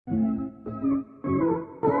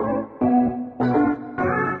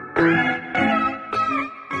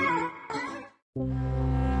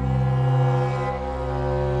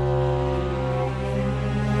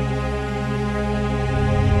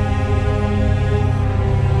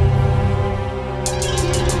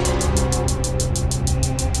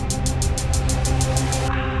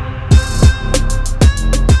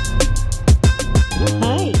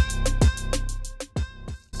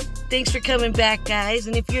Thanks for coming back, guys.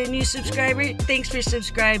 And if you're a new subscriber, thanks for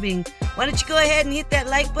subscribing. Why don't you go ahead and hit that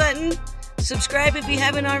like button? Subscribe if you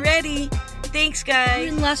haven't already. Thanks, guys. We're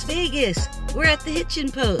in Las Vegas. We're at the Hitching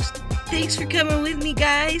post. Thanks for coming with me,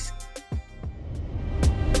 guys.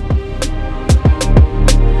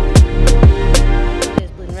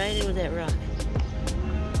 Just blend right in with that rock.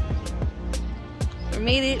 We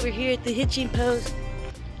made it. We're here at the Hitching post.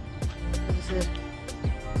 It's a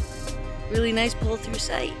really nice pull-through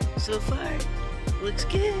site so far. Looks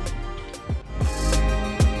good.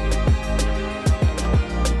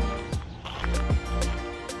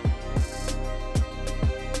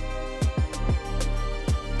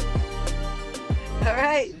 All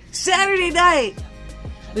right, Saturday night,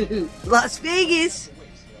 Las Vegas.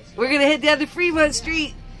 We're gonna head down to Fremont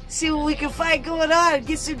Street, see what we can find going on,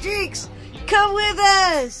 get some drinks. Come with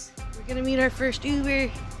us. We're gonna meet our first Uber.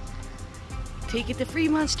 Take it to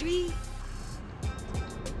Fremont Street.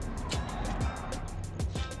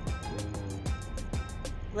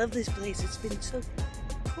 Love this place. It's been so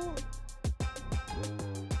cool.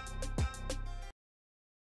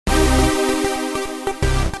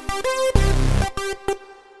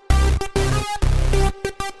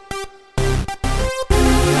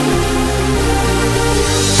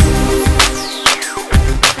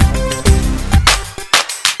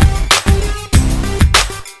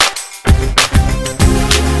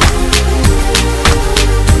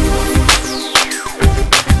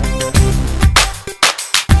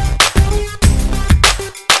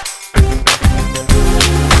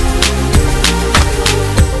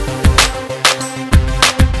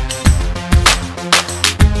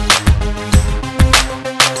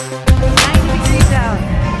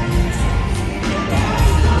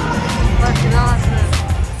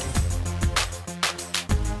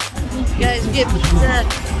 Guys, we get pizza.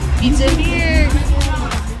 Pizza here.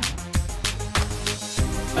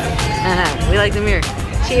 We like the mirror.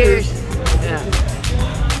 Cheers. Yeah.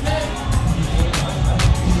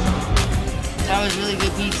 That was really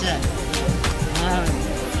good pizza.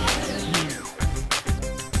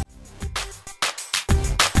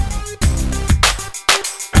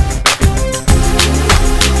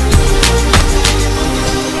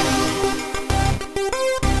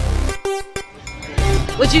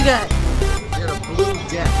 What you got? I got a blue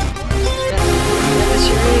deck. That's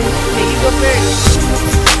your name. Okay, you go first.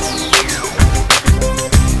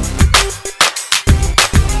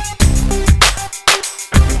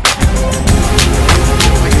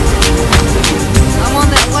 I'm on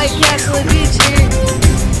that White Castle adventure,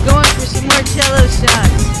 going for some more cello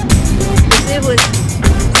shots. Because it was...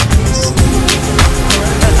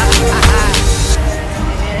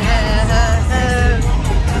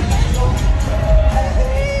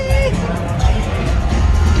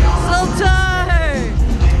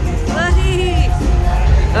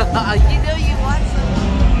 You know you want some.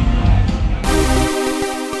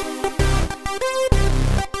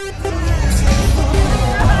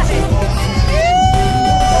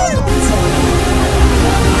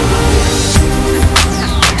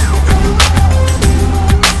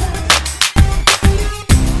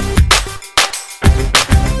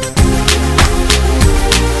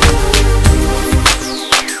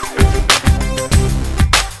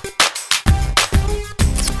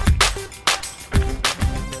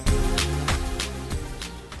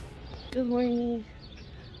 Good morning.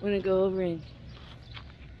 We're gonna go over and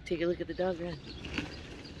take a look at the dog run.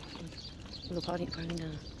 Little putting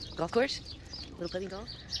golf course. Little putting golf.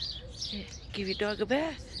 Yeah, give your dog a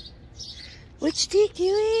bath. What you think,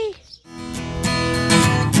 Huey?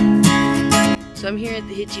 So I'm here at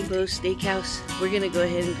the Hitching Post Steakhouse. We're gonna go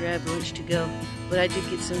ahead and grab lunch to go. But I did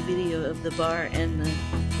get some video of the bar and the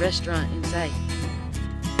restaurant inside.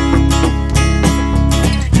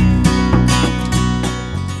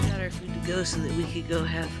 Go so that we could go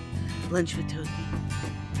have lunch with Toki.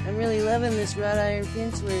 I'm really loving this wrought iron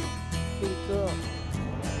fence work. Pretty cool.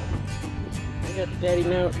 I got the patty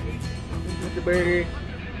melt with the burger.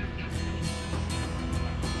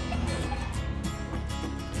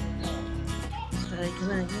 So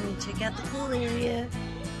come on, check out the pool area.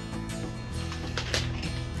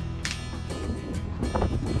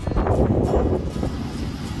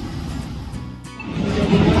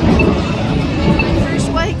 First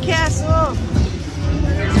White Castle.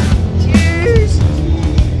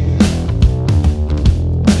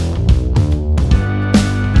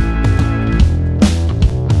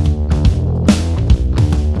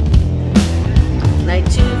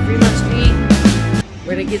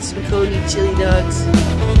 gonna get some Cody chili dogs.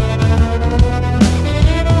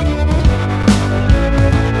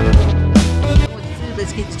 With the food,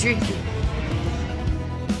 let's get to drinking.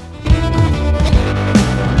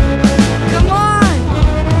 Come on!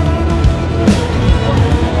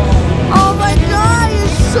 Oh my God,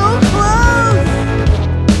 it's so close!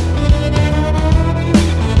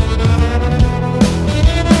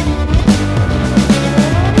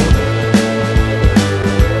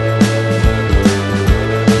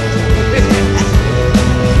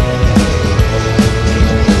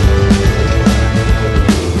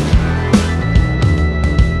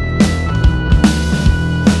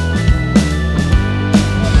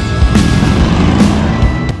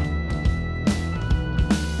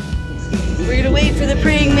 We're gonna wait for the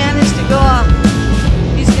praying mantis to go off.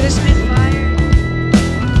 He's gonna spit fire.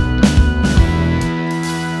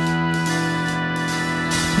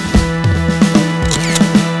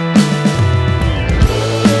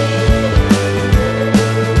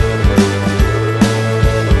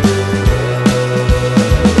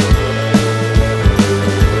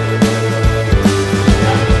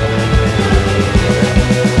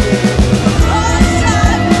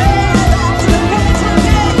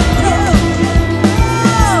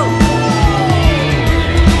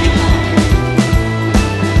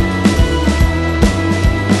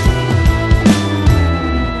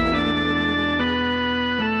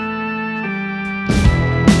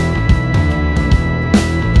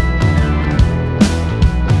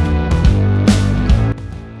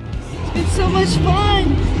 So much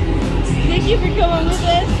fun! Thank you for coming with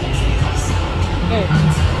us.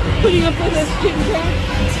 Putting up with us, Jim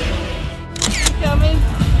coming.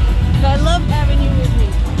 I love having you with me.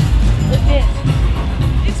 Look at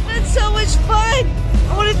this. It's been so much fun!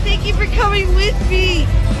 I want to thank you for coming with me.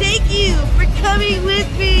 Thank you for coming with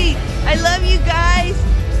me. I love you guys.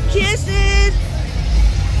 Kisses!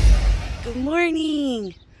 Good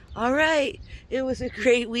morning. Alright, it was a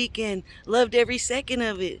great weekend. Loved every second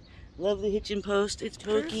of it. Love the Hitching post. It's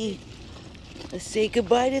Pokey. Let's say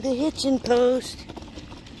goodbye to the Hitching post.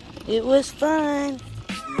 It was fun.